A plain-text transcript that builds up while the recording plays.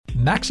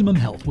Maximum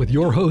Health with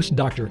your host,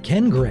 Dr.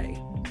 Ken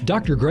Gray.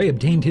 Dr. Gray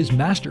obtained his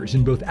master's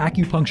in both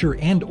acupuncture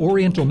and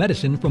Oriental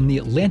medicine from the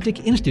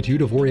Atlantic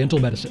Institute of Oriental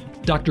Medicine.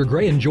 Dr.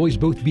 Gray enjoys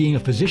both being a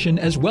physician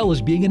as well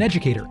as being an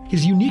educator.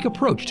 His unique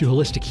approach to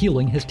holistic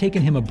healing has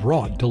taken him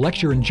abroad to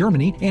lecture in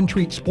Germany and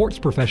treat sports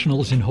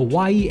professionals in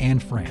Hawaii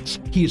and France.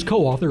 He is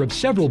co-author of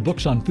several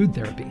books on food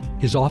therapy.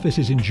 His office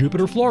is in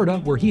Jupiter, Florida,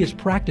 where he has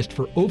practiced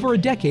for over a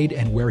decade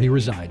and where he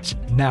resides.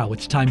 Now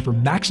it's time for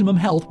Maximum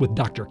Health with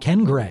Dr.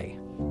 Ken Gray.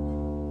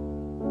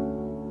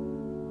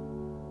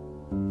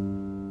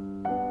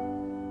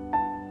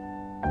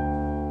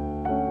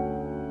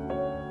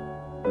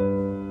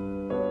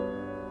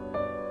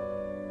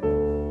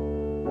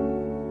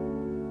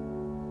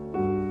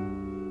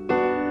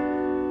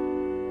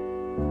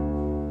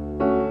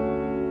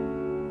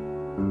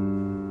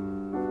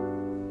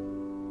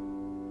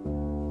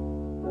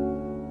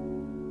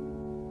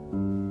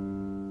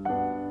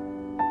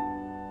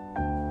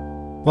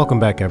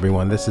 Welcome back,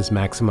 everyone. This is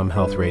Maximum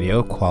Health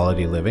Radio,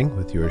 Quality Living,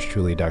 with yours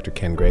truly, Dr.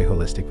 Ken Gray,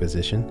 holistic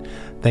physician.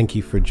 Thank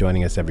you for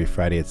joining us every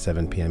Friday at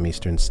 7 p.m.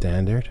 Eastern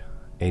Standard,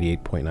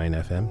 88.9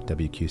 FM,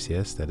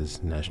 WQCS, that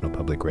is National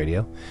Public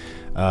Radio.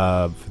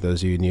 For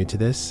those of you new to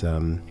this,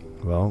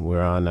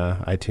 we're on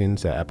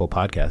iTunes, Apple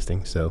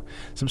Podcasting, so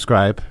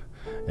subscribe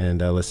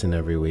and listen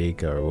every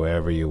week or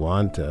wherever you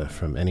want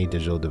from any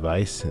digital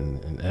device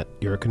and at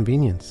your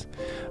convenience.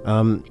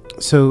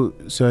 So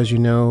as you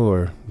know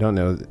or don't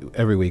know,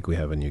 every week we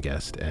have a new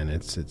guest, and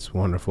it's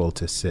wonderful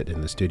to sit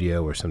in the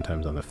studio or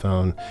sometimes on the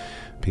phone,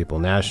 people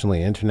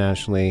nationally,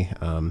 internationally.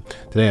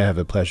 Today I have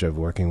the pleasure of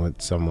working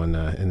with someone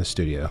in the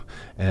studio,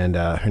 and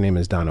her name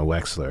is Donna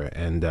Wexler,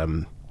 and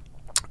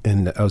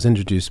I was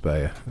introduced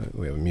by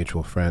we have a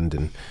mutual friend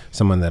and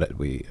someone that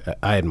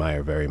I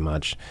admire very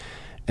much.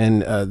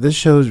 And this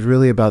show is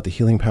really about the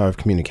healing power of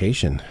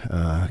communication.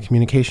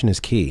 Communication is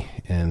key,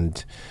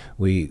 and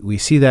we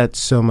see that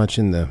so much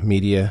in the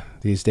media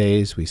these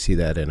days. We see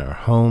that in our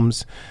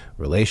homes,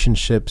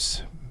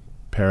 relationships,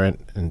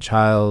 parent and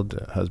child,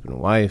 husband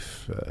and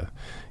wife,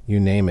 you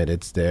name it,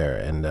 it's there.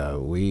 And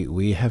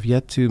we have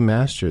yet to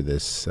master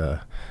this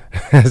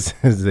as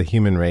the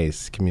human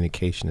race.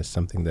 Communication is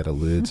something that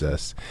eludes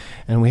us,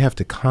 and we have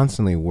to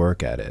constantly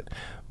work at it.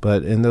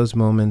 But in those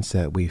moments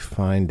that we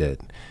find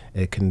it,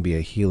 it can be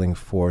a healing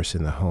force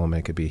in the home.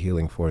 It could be a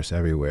healing force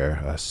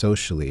everywhere,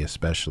 socially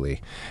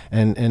especially.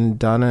 And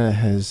Donna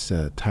has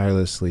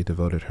tirelessly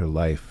devoted her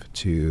life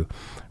to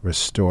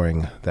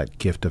restoring that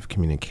gift of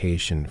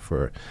communication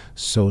for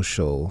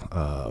social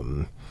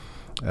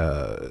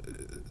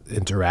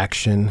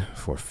interaction,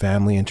 for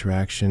family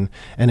interaction,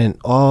 and in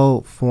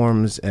all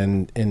forms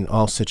and in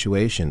all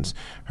situations.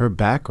 Her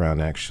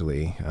background,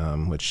 actually,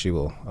 which she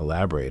will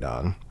elaborate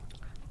on,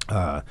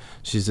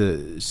 she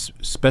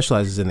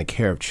specializes in the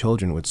care of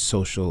children with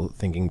social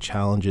thinking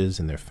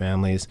challenges and their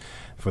families.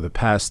 For the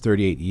past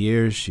 38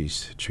 years,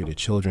 she's treated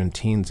children,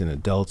 teens, and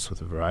adults with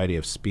a variety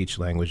of speech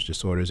language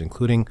disorders,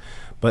 including,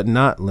 but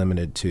not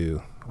limited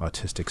to,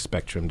 autistic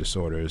spectrum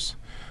disorders,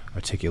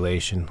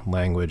 articulation,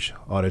 language,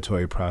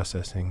 auditory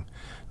processing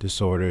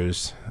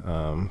disorders,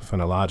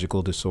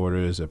 phonological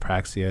disorders,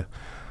 apraxia,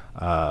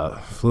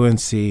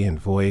 fluency and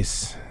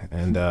voice,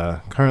 and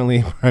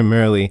currently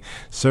primarily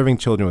serving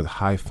children with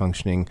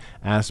high-functioning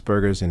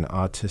Asperger's and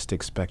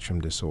autistic spectrum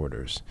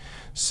disorders.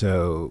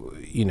 So,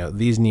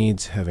 these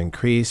needs have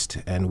increased,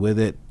 and with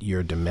it,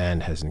 your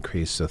demand has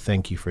increased. So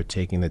thank you for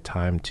taking the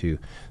time to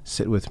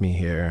sit with me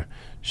here,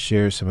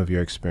 share some of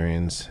your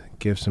experience,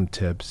 give some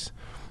tips,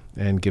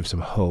 and give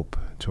some hope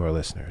to our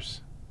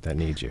listeners that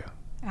need you.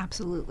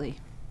 Absolutely.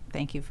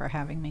 Thank you for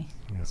having me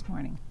this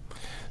morning.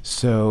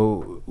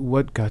 So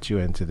what got you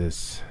into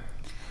this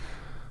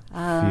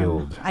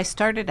field? I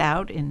started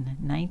out in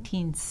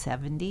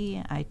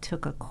 1970. I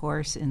took a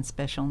course in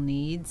special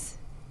needs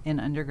in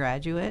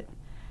undergraduate,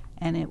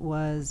 and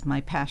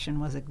my passion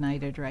was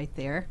ignited right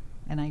there,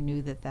 and I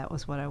knew that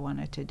was what I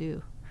wanted to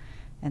do.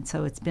 And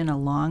so it's been a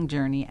long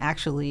journey.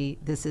 Actually,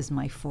 this is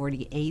my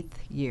 48th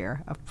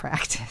year of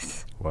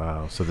practice.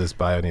 Wow. So this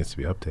bio needs to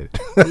be updated.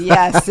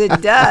 Yes,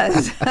 it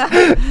does.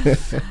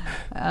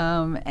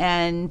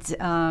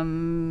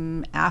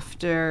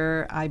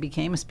 After I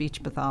became a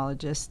speech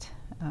pathologist,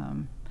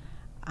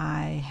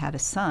 I had a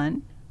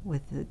son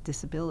with a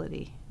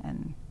disability.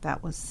 And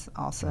that was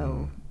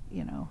also,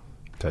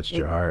 touched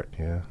your heart,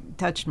 yeah.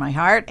 Touched my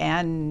heart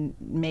and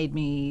made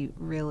me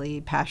really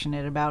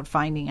passionate about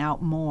finding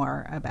out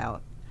more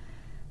about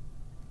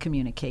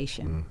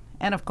communication.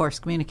 And of course,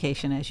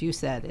 communication, as you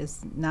said,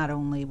 is not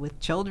only with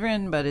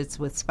children, but it's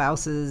with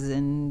spouses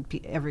and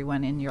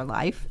everyone in your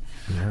life.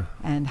 Yeah.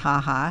 And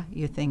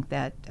you think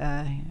that,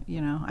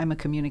 I'm a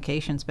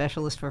communication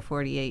specialist for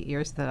 48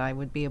 years, that I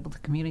would be able to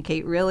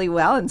communicate really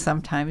well. And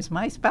sometimes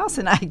my spouse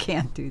and I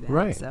can't do that.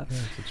 Right. So, yeah,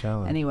 it's a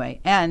challenge. Anyway,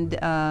 and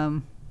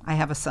I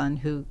have a son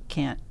who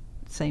can't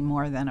say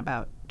more than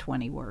about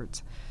 20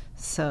 words.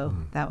 So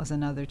that was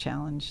another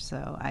challenge.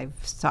 So I've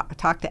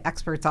talked to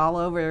experts all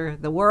over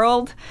the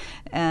world,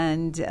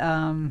 and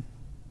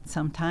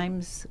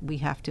sometimes we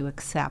have to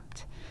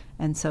accept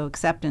And so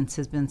acceptance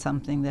has been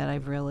something that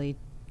I've really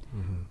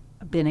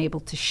been able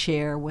to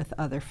share with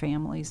other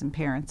families and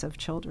parents of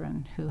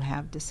children who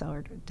have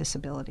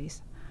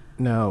disabilities.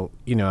 Now,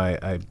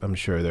 I'm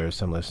sure there are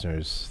some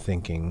listeners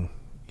thinking,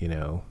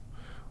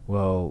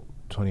 well,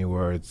 20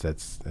 words,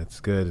 that's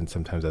good, and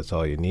sometimes that's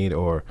all you need.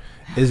 Or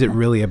is it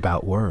really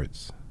about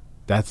words?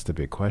 That's the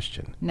big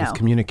question. No. Is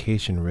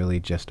communication really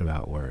just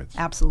about words?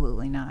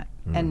 Absolutely not.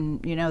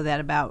 And you know that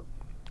about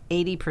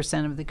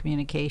 80% of the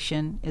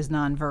communication is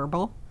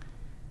nonverbal.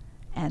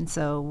 And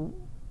so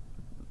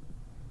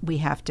we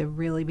have to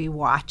really be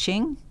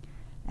watching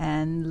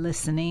and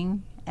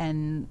listening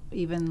and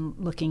even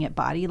looking at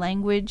body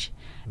language.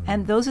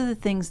 And those are the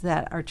things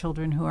that our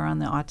children who are on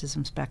the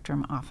autism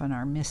spectrum often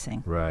are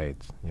missing. Right,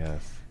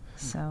 yes.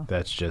 So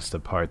That's just the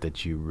part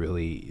that you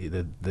really,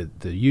 the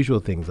usual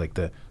things like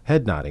the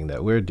head nodding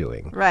that we're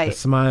doing, Right. the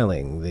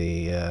smiling,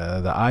 the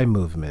eye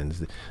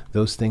movements,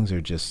 those things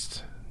are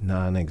just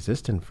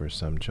non-existent for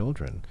some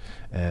children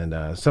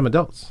and some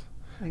adults.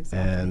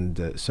 exactly.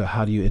 And so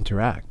how do you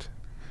interact?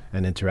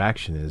 And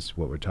interaction is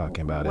what we're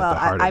talking about Well, at the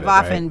heart I've of it,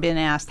 often right? been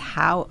asked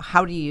how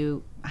do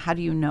you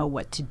know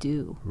what to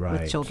do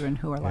Right. with children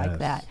who are Yes. like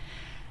that?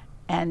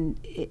 And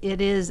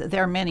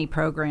there are many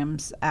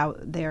programs out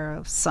there,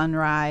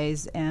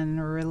 Sunrise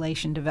and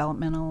Relation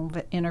Developmental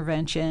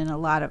Intervention, a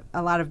lot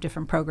of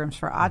different programs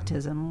for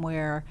autism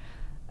where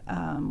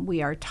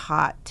we are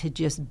taught to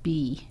just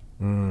be.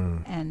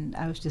 And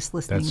I was just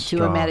listening That's to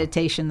strong. a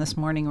meditation this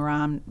morning.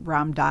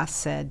 Ram Dass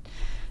said,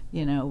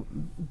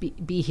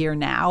 be here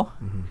now.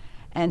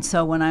 And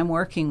so when I'm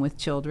working with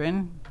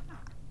children,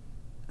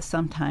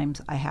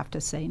 sometimes I have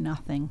to say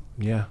nothing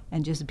Yeah.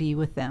 and just be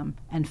with them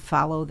and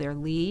follow their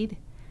lead.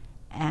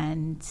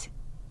 And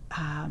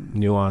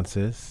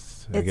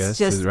Nuances, I it's guess,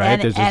 just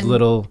right? There's just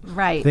little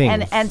right.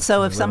 things. And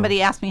so if little-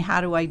 somebody asks me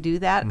how do I do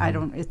that, I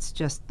don't. It's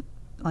just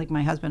like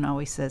my husband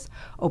always says: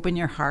 open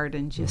your heart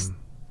and just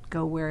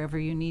go wherever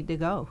you need to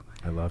go.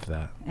 I love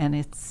that.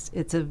 And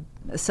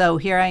so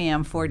here I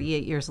am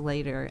 48 years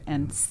later,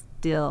 and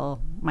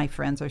still my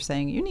friends are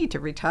saying you need to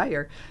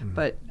retire,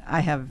 but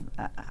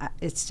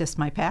it's just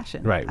my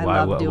passion. Right. I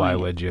Why love doing why it.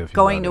 would you if you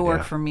Going love to it? work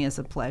Yeah. for me is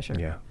a pleasure.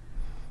 Yeah.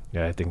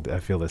 Yeah, I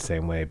feel the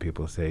same way.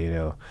 People say,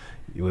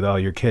 with all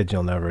your kids,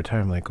 you'll never retire.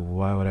 I'm like,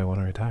 why would I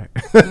want to retire?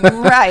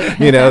 Right.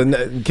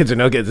 Kids or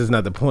no kids is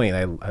not the point.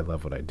 I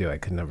love what I do. I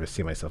could never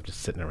see myself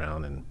just sitting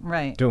around and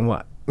Right. doing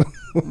what?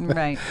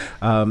 Right.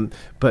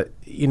 But,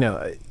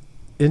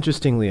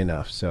 interestingly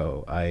enough,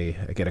 so I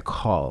get a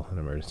call, an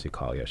emergency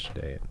call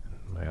yesterday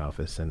in my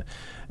office, and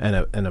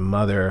a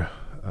mother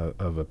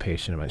of a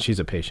patient of mine. She's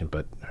a patient,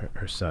 but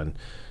her son,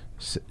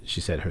 she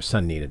said her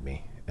son needed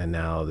me. And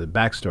now the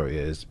backstory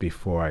is,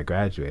 before I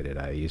graduated,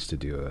 I used to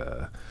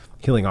do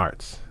healing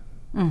arts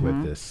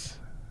with this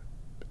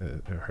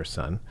her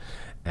son,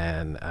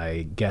 and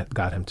I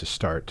got him to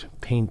start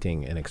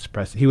painting and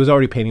express. He was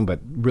already painting, but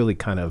really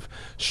kind of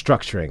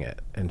structuring it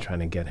and trying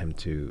to get him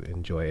to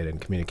enjoy it and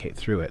communicate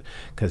through it,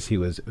 because he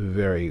was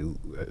very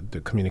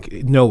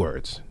no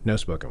words, no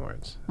spoken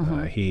words.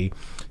 He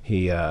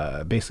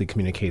basically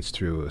communicates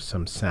through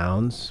some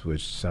sounds,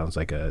 which sounds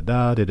like a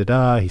da da da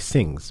da. He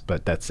sings,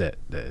 but that's it.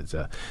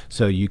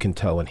 So you can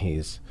tell when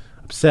he's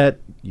upset,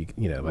 like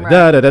Right.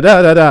 da da da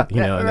da da da,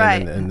 and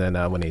Right.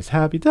 then when he's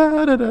happy,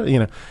 da da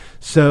da,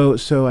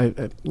 So I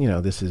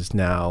this is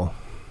now,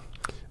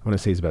 I want to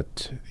say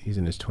he's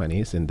in his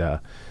 20s, and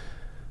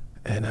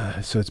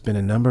so it's been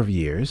a number of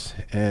years,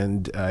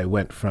 and I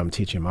went from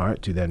teaching him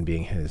art to then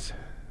being his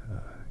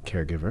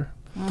caregiver.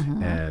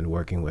 And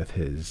working with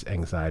his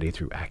anxiety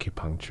through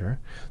acupuncture,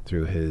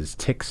 through his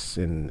tics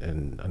and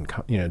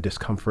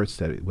discomforts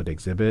that it would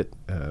exhibit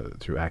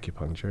through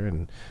acupuncture,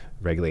 and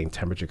regulating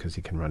temperature because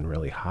he can run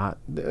really hot,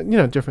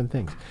 different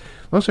things.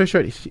 Long story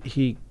short,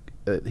 he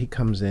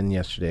comes in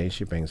yesterday.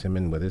 She brings him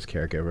in with his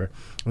caregiver.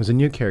 It was a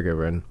new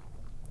caregiver, and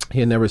he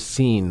had never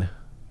seen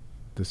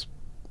this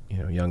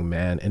young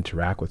man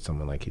interact with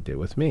someone like he did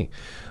with me.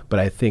 But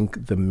I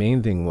think the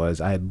main thing was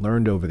I had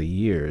learned over the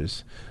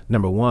years,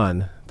 number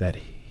one, that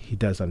he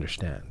does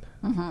understand.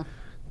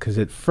 Because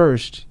at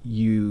first,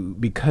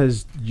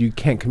 because you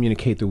can't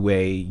communicate the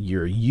way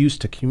you're used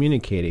to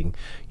communicating,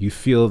 you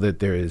feel that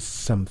there is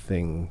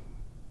something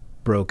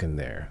broken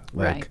there.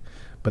 Right.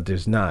 But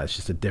there's not. It's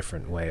just a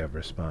different way of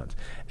response.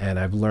 And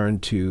I've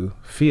learned to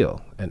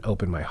feel and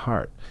open my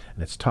heart.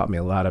 And it's taught me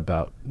a lot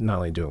about not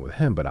only doing it with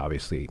him, but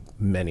obviously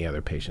many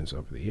other patients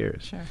over the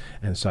years. Sure.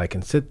 And so I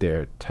can sit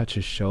there, touch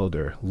his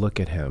shoulder, look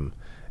at him,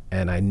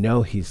 and I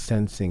know he's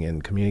sensing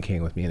and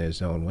communicating with me in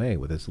his own way,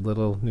 with his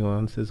little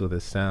nuances, with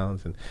his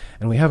sounds.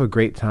 And we have a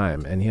great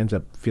time, and he ends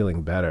up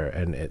feeling better.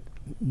 And it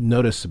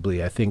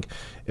noticeably, I think,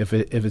 if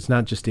it's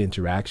not just the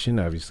interaction,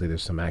 obviously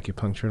there's some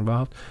acupuncture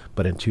involved,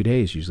 but in 2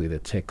 days, usually the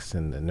tics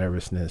and the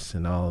nervousness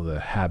and all the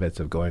habits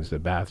of going to the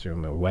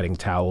bathroom or wetting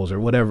towels or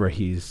whatever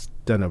he's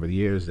done over the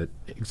years that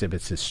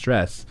exhibits his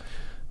stress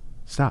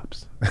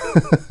stops.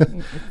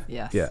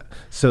 Yes. Yeah.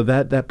 So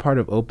that part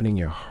of opening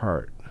your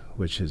heart,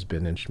 which has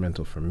been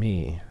instrumental for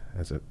me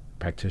as a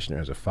practitioner,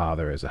 as a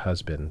father, as a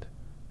husband,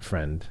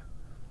 friend,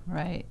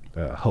 Right.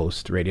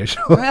 Host radio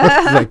show.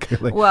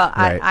 Well,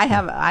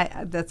 right.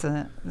 That's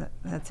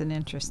an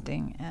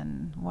interesting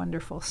and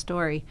wonderful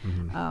story.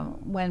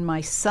 When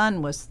my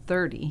son was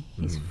 30,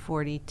 he's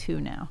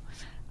 42 now.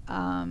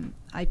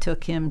 I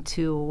took him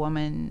to a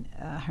woman,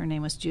 her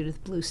name was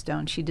Judith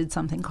Bluestone. She did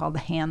something called the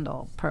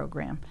Handle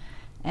program.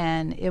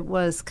 And it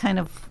was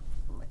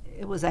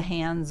a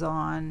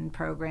hands-on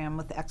program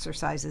with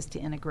exercises to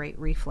integrate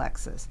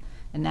reflexes.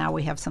 And now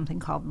we have something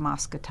called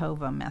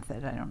Moscatova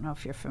method. I don't know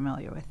if you're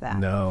familiar with that.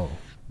 No.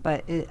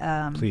 But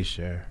please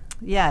share.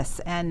 Yes,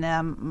 and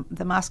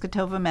the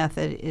Moscatova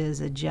method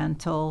is a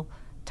gentle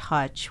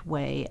touch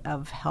way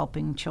of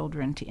helping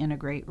children to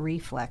integrate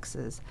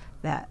reflexes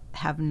that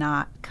have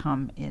not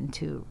come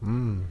into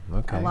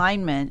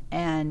alignment,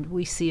 and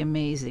we see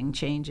amazing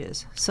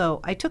changes. So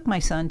I took my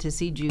son to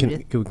see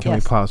Judith. Can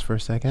we pause for a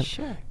second?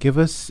 Sure. Give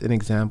us an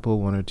example,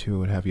 one or two,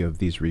 what have you, of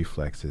these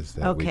reflexes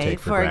that we take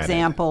for granted.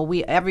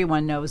 Example,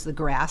 everyone knows the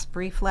grasp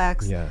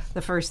reflex. Yes.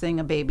 The first thing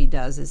a baby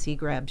does is he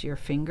grabs your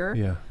finger.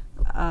 Yeah.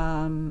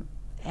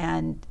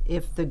 And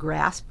if the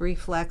grasp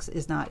reflex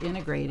is not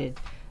integrated,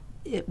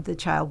 the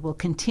child will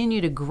continue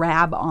to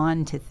grab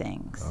onto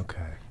things.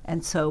 Okay.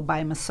 And so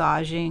by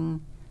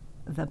massaging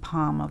the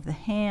palm of the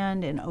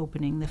hand and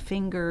opening the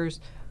fingers,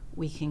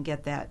 we can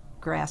get that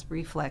grasp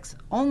reflex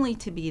only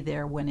to be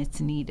there when it's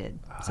needed.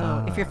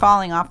 So if you're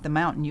falling off the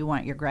mountain, you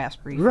want your grasp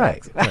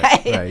reflex.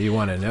 Right. You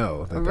want to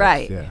know.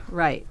 Right.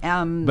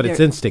 But it's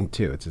instinct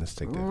too. It's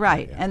instinctive.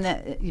 Right.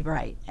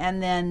 Yeah.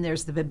 And then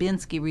there's the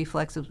Babinski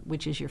reflex,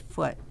 which is your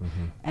foot.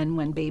 And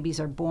when babies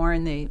are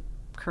born, they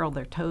curl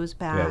their toes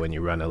back. Yeah, when you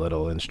run a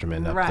little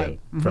instrument up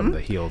from the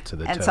heel to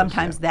the toes. And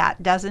sometimes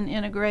that doesn't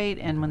integrate,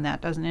 and when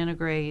that doesn't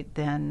integrate,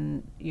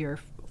 then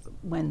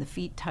when the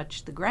feet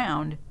touch the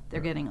ground,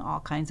 they're getting all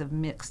kinds of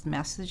mixed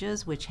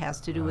messages, which has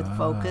to do with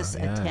focus,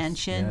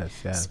 attention,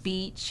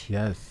 speech,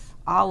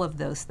 all of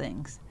those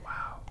things.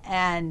 Wow.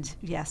 And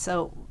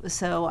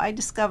so I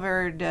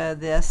discovered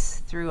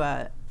this through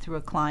a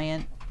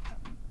client.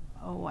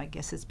 I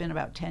guess it's been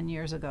about 10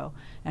 years ago,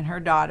 and her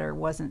daughter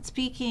wasn't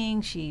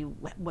speaking. She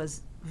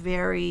was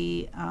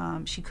very,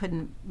 she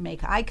couldn't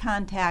make eye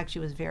contact. She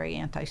was very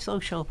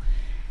antisocial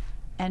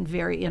and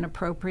very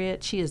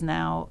inappropriate. She is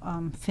now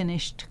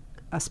finished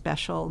a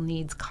special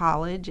needs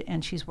college,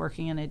 and she's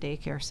working in a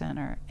daycare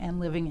center and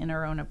living in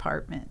her own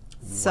apartment.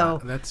 So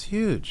that's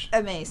huge.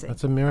 Amazing.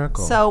 That's a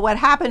miracle. So what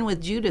happened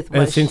with Judith was...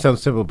 And it seems so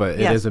simple, but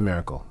it is a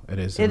miracle. It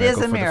is a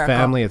miracle for the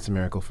family. It's a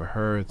miracle for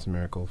her. It's a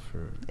miracle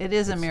for... It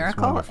is a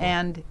miracle,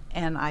 and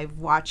I've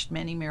watched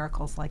many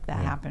miracles like that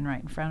happen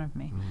right in front of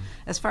me.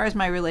 As far as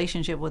my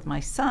relationship with my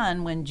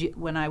son,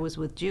 when I was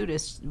with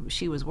Judith,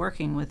 she was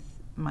working with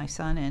my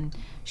son, and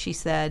she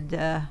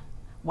said,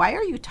 why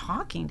are you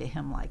talking to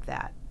him like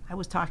that? I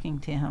was talking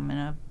to him in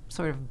a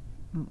sort of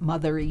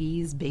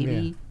mother-ease,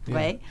 baby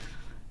way.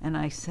 And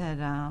I said,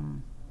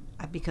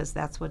 because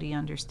that's what he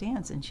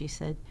understands. And she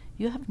said,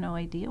 you have no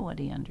idea what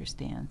he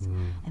understands.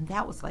 And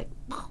that was like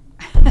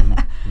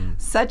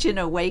such an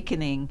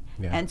awakening.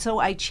 And so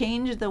I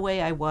changed the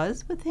way I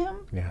was with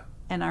him,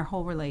 and our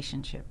whole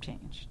relationship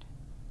changed.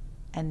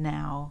 And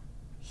now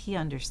he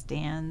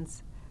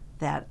understands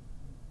that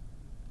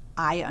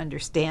I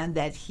understand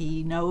that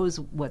he knows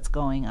what's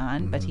going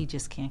on, but he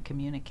just can't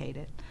communicate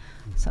it.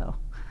 So...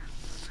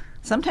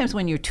 sometimes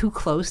when you're too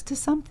close to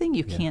something,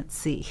 you can't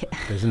see.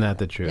 Isn't that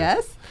the truth?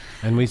 Yes.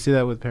 And we see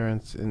that with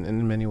parents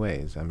in many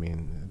ways. I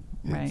mean,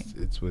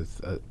 it's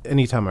with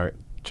anytime our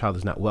child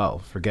is not well,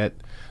 forget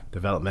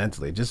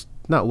developmentally, just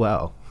not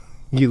well,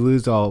 you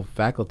lose all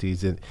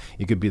faculties, and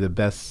you could be the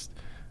best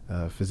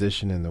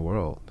physician in the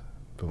world.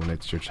 But when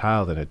it's your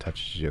child and it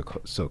touches you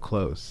so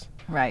close,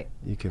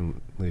 you can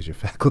lose your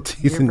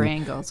faculties. Your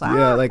brain goes,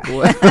 yeah, like,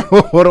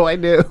 what do I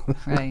do?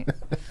 Right.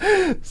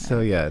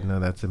 So,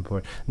 that's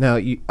important. Now,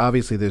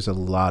 obviously, there's a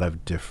lot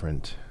of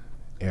different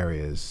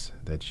areas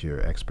that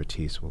your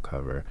expertise will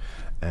cover.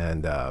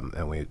 And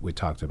we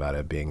talked about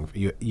it being,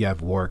 you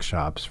have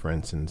workshops, for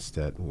instance,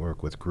 that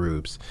work with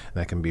groups, and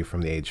that can be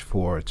from the age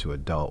 4 to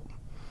adult.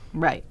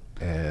 Right.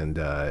 And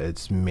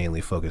it's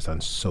mainly focused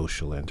on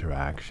social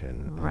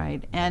interaction.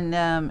 Right. And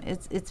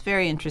it's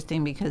very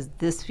interesting because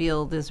this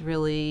field is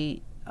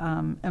really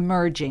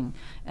emerging,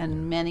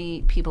 and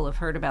many people have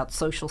heard about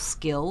social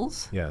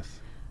skills. Yes.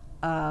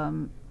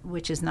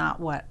 Which is not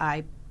what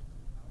I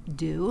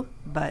do,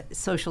 but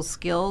social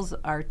skills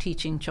are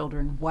teaching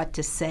children what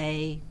to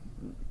say,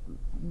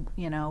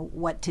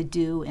 what to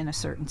do in a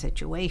certain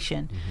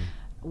situation.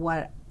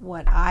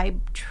 What I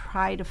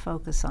try to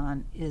focus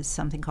on is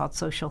something called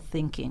social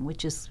thinking,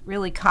 which is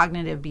really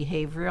cognitive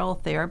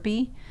behavioral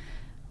therapy,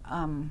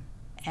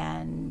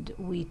 and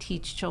we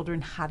teach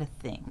children how to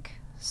think.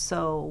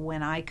 So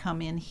when I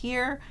come in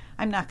here,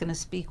 I'm not going to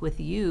speak with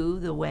you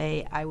the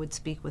way I would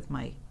speak with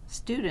my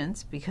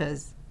students,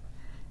 because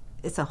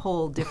it's a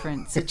whole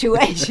different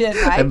situation,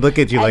 right? And look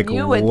at you like,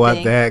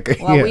 what the heck?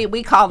 Well,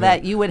 we call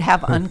that, you would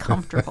have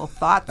uncomfortable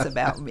thoughts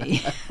about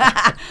me.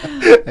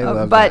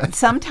 But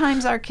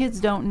sometimes our kids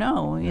don't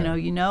know,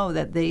 you know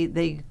that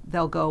they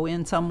they'll go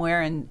in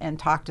somewhere and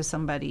talk to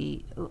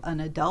somebody, an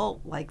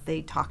adult, like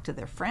they talk to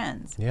their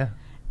friends. Yeah.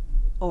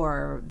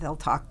 Or they'll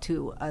talk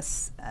to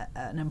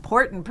an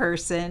important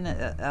person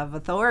of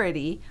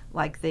authority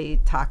like they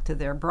talk to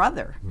their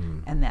brother,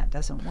 and that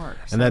doesn't work.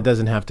 And that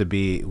doesn't have to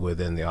be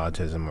within the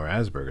autism or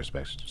Asperger's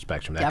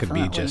spectrum. That could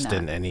be just not.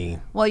 in any...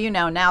 Well,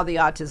 now the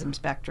autism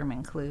spectrum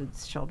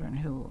includes children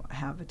who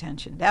have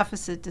attention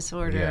deficit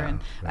disorder. Yeah,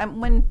 and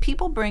when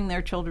people bring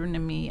their children to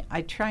me,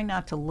 I try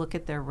not to look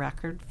at their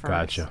record first.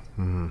 Gotcha.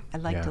 Mm-hmm. I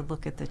like to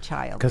look at the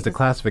child. Because the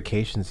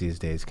classifications these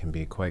days can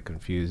be quite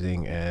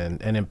confusing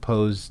and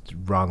imposed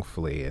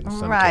wrongfully in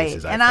some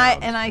cases.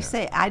 I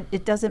say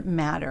it doesn't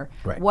matter.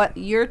 Right. What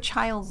your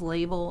child's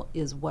label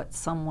is, what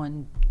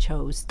someone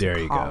chose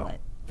to call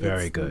it.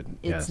 Very good.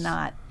 It's yes.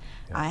 not.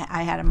 Yeah.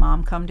 I had a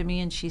mom come to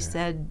me and she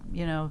said,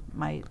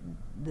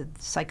 the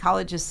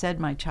psychologist said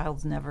my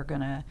child's never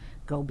going to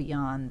go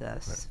beyond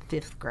the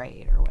 5th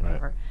grade or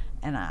whatever. Right.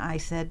 And I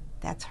said,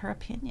 that's her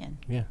opinion.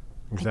 Yeah.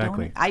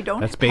 Exactly. I don't.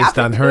 That's based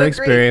on her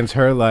experience,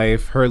 her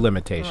life, her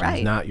limitations,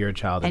 right. Not your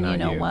child and you not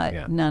know what?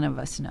 Yeah. None of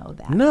us know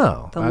that.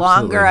 No. The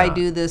longer I not.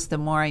 do this, the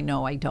more I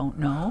know I don't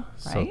know.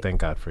 So right?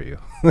 thank God for you.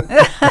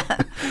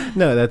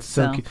 No, that's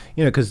so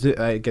because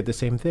I get the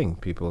same thing.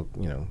 People,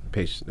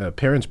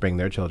 parents bring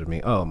their children to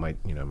me. Oh, my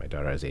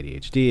daughter has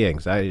ADHD,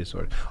 anxiety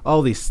disorder,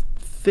 all these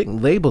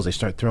labels they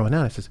start throwing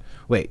out. I says,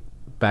 wait,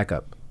 back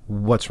up.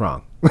 What's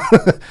wrong?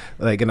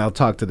 And I'll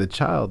talk to the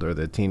child or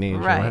the teenager.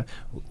 Right.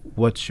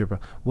 What's your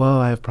problem? Well,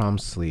 I have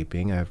problems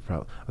sleeping. I have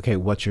problems. Okay,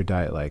 what's your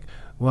diet like?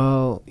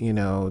 Well,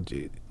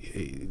 you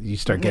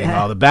start getting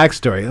all the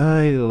backstory.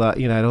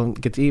 I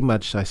don't get to eat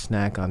much. I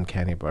snack on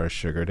candy bars,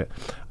 sugar.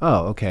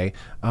 Oh, okay.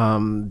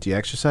 Do you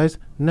exercise?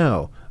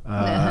 No. So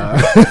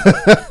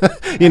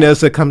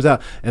it comes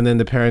out, and then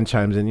the parent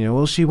chimes in.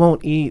 Well, she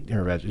won't eat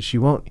her veggies. She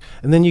won't.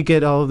 And then you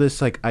get all of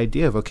this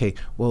idea of, okay,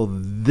 well,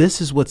 this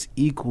is what's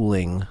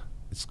equaling.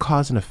 It's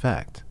cause and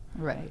effect.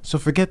 Right. So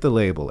forget the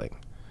labeling.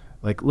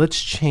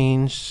 Let's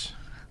change.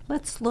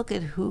 Let's look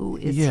at who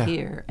is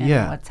here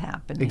and what's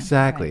happening.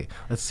 Exactly. Right.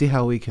 Let's see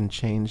how we can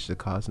change the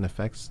cause and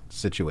effects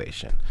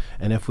situation.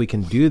 And if we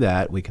can do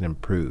that, we can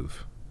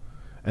improve.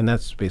 And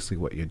that's basically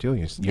what you're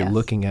doing. You're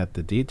looking at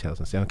the details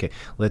and saying, okay,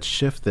 let's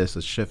shift this,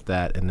 let's shift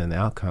that, and then the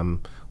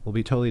outcome will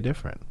be totally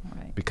different.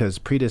 Right. Because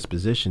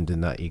predisposition did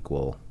not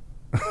equal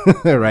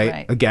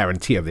right? A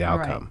guarantee of the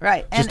outcome.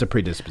 Right. Just a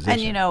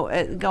predisposition.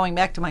 And, going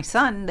back to my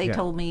son, they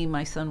told me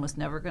my son was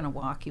never going to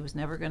walk. He was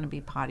never going to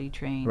be potty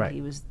trained. Right.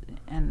 He was,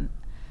 and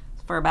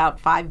for about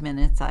 5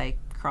 minutes, I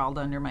crawled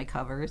under my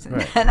covers. And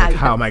right. then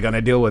how am I going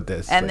to deal with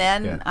this? And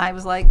then I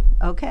was like,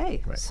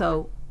 okay. Right.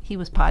 So he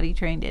was potty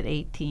trained at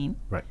 18.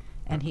 Right.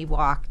 And he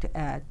walked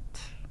at,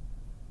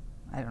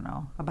 I don't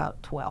know,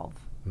 about 12.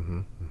 Mm-hmm.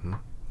 Mm-hmm.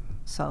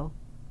 So,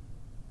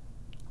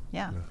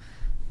 yeah.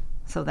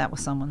 So that was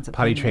someone's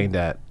potty opinion. Trained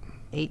at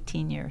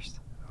 18 years.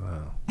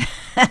 Wow.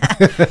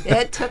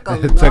 It took a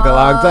long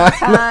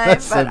time,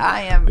 but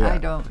I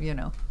don't,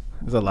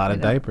 There's a lot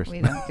of diapers.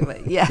 We don't do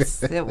it.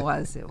 Yes, it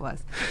was.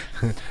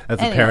 That's a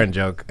parent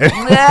joke.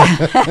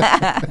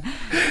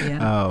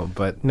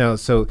 But no,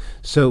 so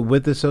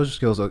with the social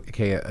skills,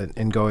 okay,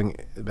 and going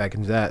back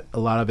into that, a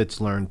lot of it's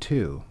learned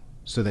too.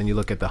 So then you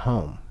look at the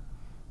home.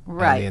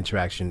 Right. And the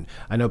interaction.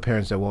 I know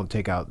parents that won't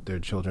take out their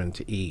children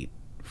to eat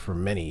for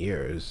many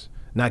years,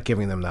 not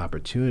giving them the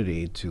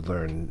opportunity to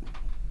learn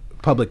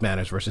public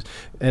manners versus,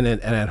 and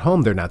at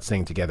home they're not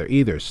staying together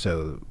either.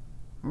 So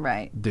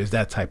right, there's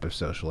that type of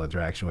social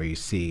interaction where you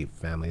see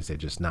families, they're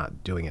just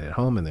not doing it at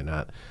home, and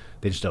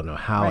they just don't know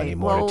how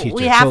anymore to teach their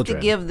children. We have to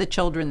give the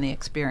children the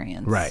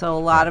experience. Right. So a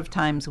lot of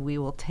times we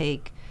will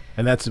take.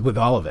 And that's with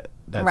all of it.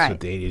 That's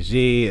with the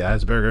ADHD,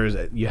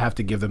 Asperger's. You have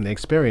to give them the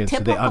experience so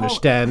they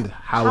understand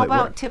how it works.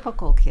 How about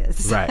typical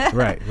kids?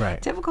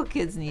 Right. Typical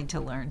kids need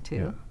to learn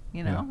too.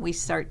 Yeah. We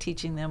start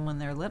teaching them when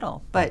they're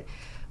little. But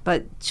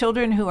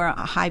children who are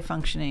high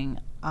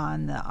functioning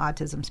on the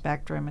autism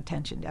spectrum,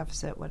 attention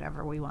deficit,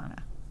 whatever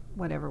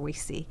we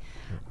see,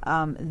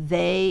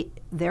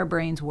 their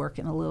brains work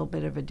in a little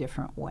bit of a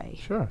different way.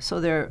 Sure. So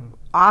they're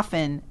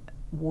often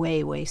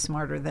way, way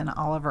smarter than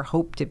I'll ever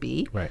hope to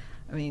be. Right.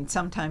 I mean,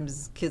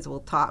 sometimes kids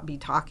will be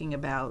talking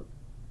about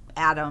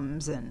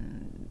atoms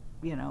and,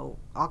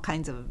 all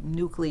kinds of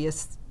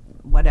nucleus,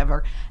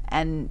 whatever,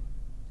 and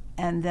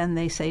then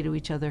they say to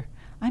each other,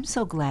 I'm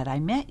so glad I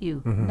met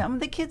you. Mm-hmm. Now,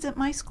 the kids at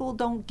my school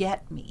don't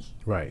get me.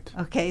 Right.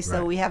 Okay,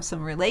 so we have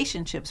some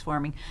relationships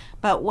forming.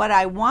 But what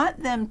I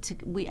want them to,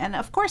 and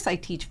of course I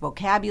teach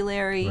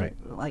vocabulary,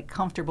 like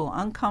comfortable,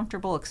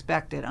 uncomfortable,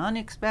 expected,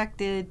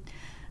 unexpected,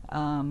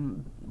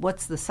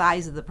 what's the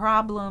size of the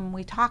problem.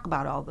 We talk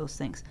about all those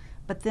things.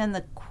 But then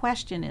the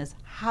question is,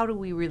 how do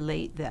we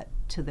relate that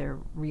to their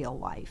real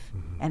life?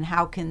 Mm-hmm. And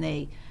how can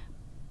they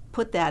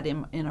put that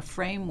in a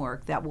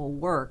framework that will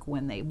work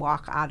when they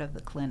walk out of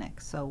the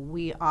clinic? So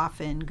we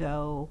often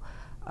go,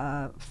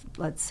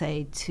 let's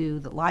say, to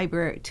the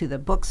library, to the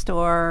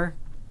bookstore,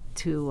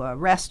 to a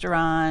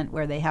restaurant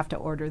where they have to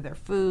order their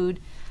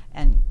food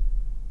and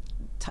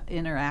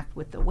interact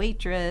with the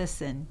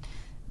waitress and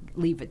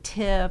leave a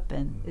tip.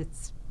 And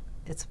it's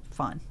it's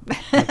fun.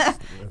 That's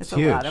It's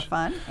huge. a lot of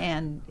fun,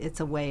 and it's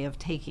a way of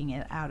taking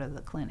it out of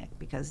the clinic,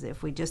 because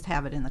if we just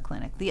have it in the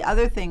clinic. The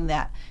other thing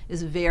that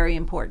is very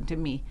important to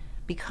me,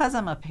 because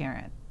I'm a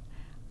parent,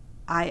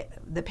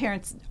 the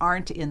parents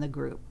aren't in the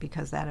group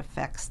because that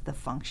affects the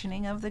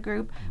functioning of the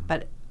group,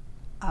 but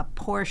a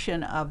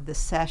portion of the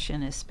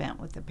session is spent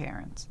with the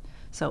parents.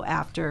 So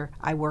after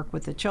I work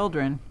with the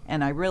children,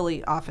 and I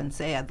really often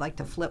say I'd like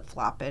to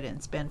flip-flop it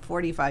and spend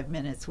 45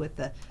 minutes with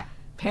the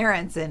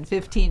parents and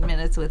 15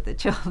 minutes with the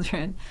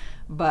children,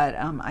 but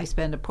I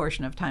spend a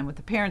portion of time with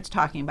the parents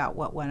talking about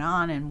what went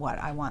on and what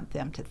I want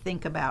them to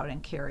think about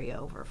and carry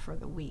over for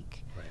the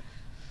week. Right.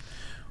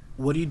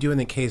 What do you do in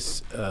the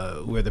case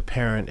where the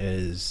parent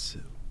is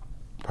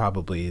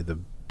probably the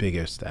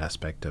biggest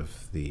aspect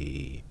of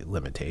the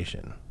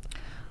limitation?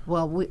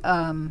 Well,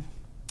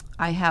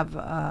 I have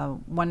a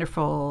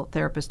wonderful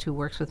therapist who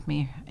works with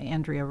me,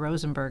 Andrea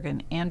Rosenberg,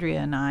 and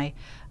Andrea and I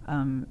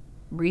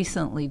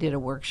recently did a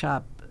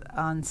workshop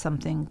on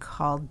something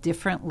called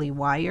Differently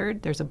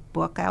Wired. There's a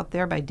book out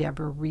there by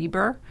Deborah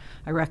Reber.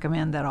 I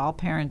recommend that all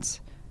parents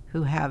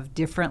who have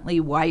differently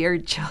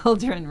wired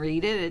children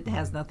read it. It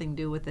has nothing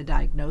to do with the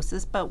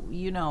diagnosis, but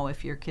you know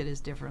if your kid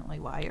is differently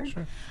wired.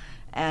 Sure.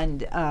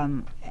 And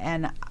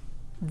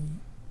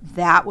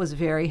that was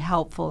very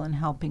helpful in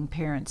helping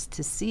parents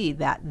to see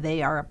that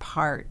they are a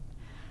part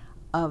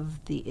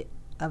of the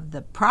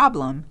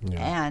problem,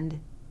 and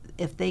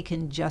if they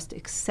can just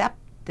accept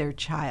their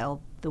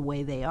child the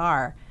way they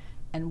are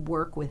and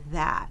work with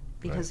that.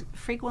 Because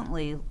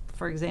frequently,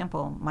 for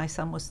example, my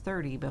son was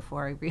 30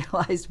 before I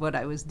realized what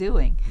I was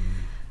doing.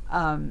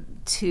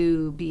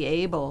 To be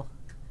able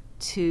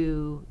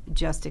to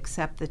just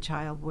accept the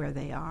child where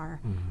they are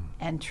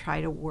and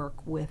try to work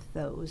with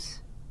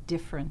those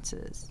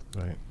differences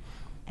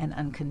and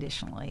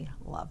unconditionally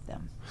love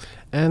them.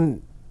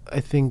 And I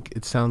think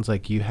it sounds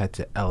like you had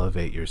to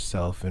elevate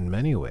yourself in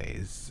many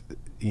ways,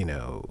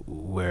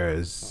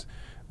 whereas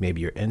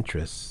maybe your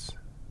interests,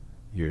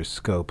 your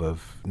scope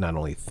of not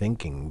only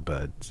thinking,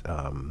 but,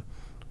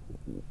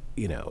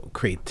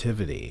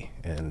 creativity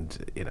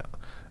and,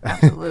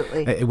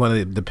 Absolutely. One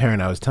of the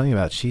parent I was telling you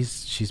about,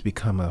 she's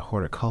become a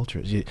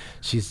horticulturist.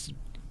 She's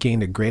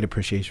gained a great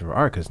appreciation for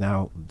art because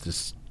now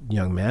this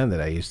young man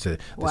that I used to,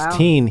 this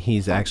teen,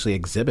 he's actually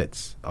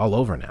exhibits all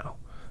over now.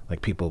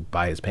 Like people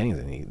buy his paintings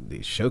and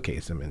they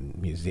showcase them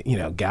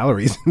in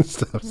galleries and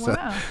stuff.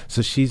 Wow.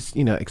 So she's,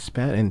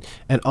 expanding.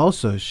 And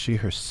also she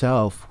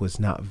herself was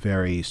not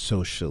very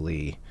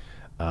socially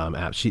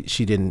apt.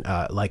 She didn't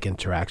like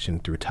interaction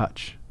through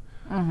touch.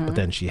 But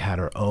then she had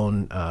her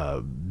own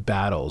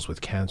battles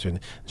with cancer. And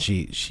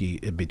she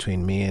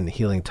between me and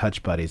Healing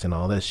Touch Buddies and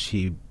all this,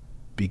 she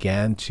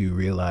began to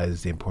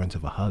realize the importance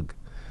of a hug.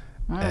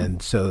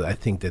 And so I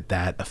think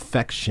that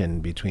affection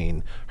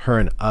between her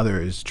and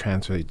others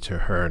transferred to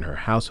her and her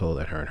household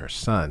and her and her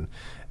son.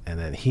 And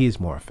then he's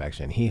more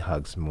affectionate. He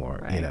hugs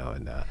more,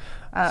 And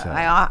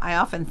I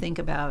often think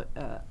about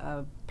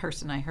a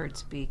person I heard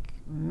speak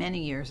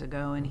many years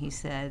ago, and he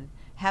said,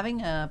 having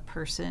a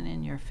person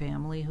in your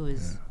family who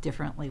is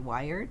differently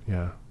wired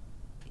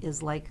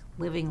is like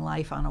living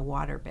life on a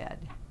waterbed.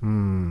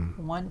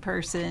 One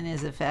person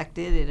is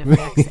affected, it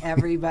affects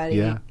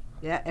everybody.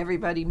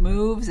 Everybody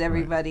moves,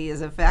 everybody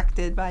is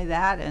affected by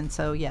that, and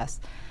so yes.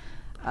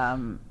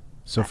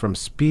 So from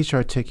speech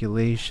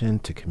articulation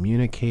to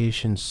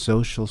communication,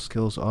 social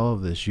skills, all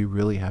of this, you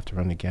really have to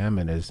run the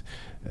gamut as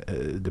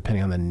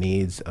depending on the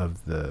needs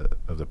of the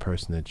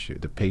person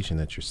the patient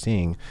that you're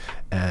seeing,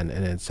 and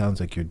it sounds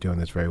like you're doing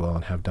this very well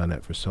and have done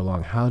it for so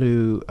long. How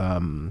do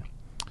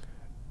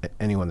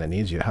anyone that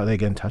needs you, how do they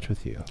get in touch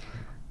with you?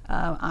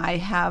 I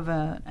have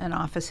an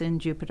office in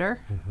Jupiter,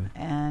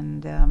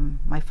 and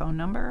my phone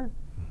number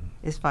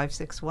is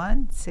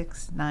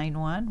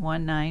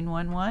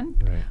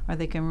 561-691-1911, or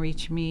they can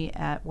reach me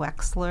at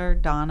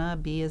Wexler, Donna,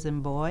 B as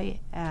in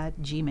boy,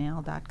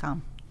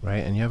 @gmail.com.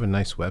 Right, and you have a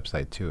nice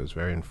website, too. It's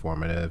very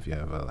informative. You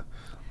have a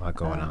lot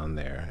going on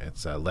there.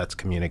 It's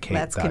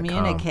letscommunicate.com.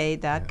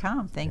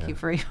 Letscommunicate.com. Thank you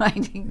for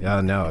reminding me.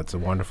 Yeah, no, it's a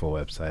wonderful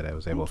website. I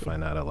was able to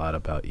find out a lot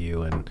about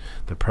you and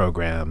the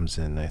programs,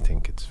 and I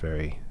think it's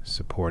very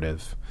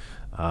supportive.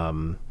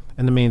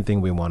 And the main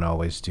thing we want to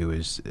always do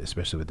is,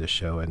 especially with this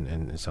show,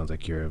 and it sounds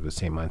like you're of the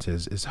same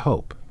mindset, is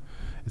hope.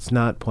 It's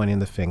not pointing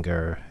the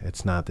finger.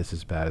 It's not this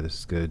is bad, this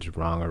is good,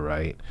 wrong or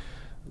right.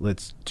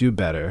 Let's do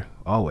better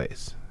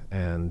always.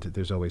 And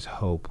there's always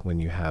hope when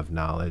you have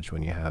knowledge,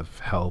 when you have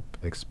help,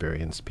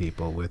 experienced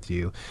people with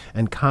you,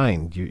 and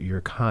kind.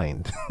 You're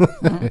kind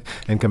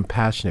and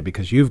compassionate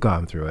because you've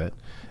gone through it,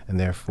 and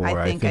therefore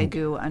I think I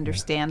do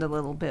understand a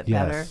little bit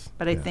better.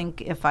 But I think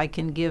if I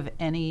can give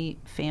any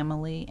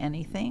family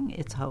anything,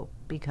 it's hope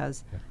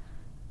because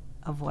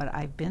of what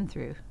I've been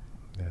through.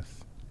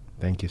 Yes.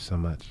 Thank you so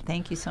much.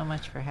 Thank you so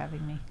much for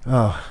having me.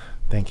 Oh,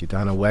 thank you,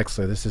 Donna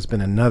Wexler. This has been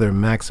another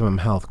Maximum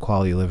Health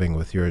Quality Living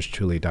with yours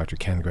truly, Dr.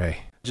 Ken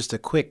Gray. Just a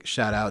quick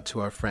shout out to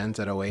our friends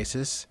at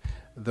Oasis.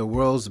 The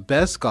world's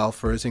best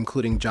golfers,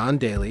 including John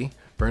Daly,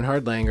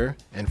 Bernhard Langer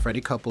and Freddie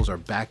Couples are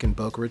back in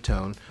Boca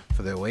Raton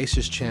for the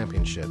Oasis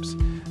Championships,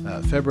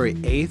 February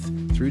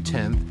 8th through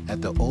 10th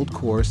at the Old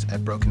Course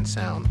at Broken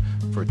Sound.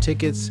 For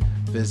tickets,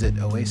 visit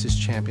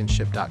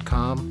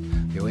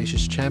oasischampionship.com. The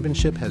Oasis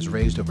Championship has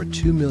raised over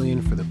 $2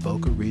 million for the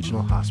Boca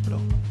Regional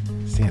Hospital.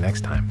 See you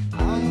next time.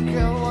 I don't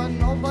care what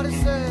nobody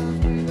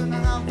says.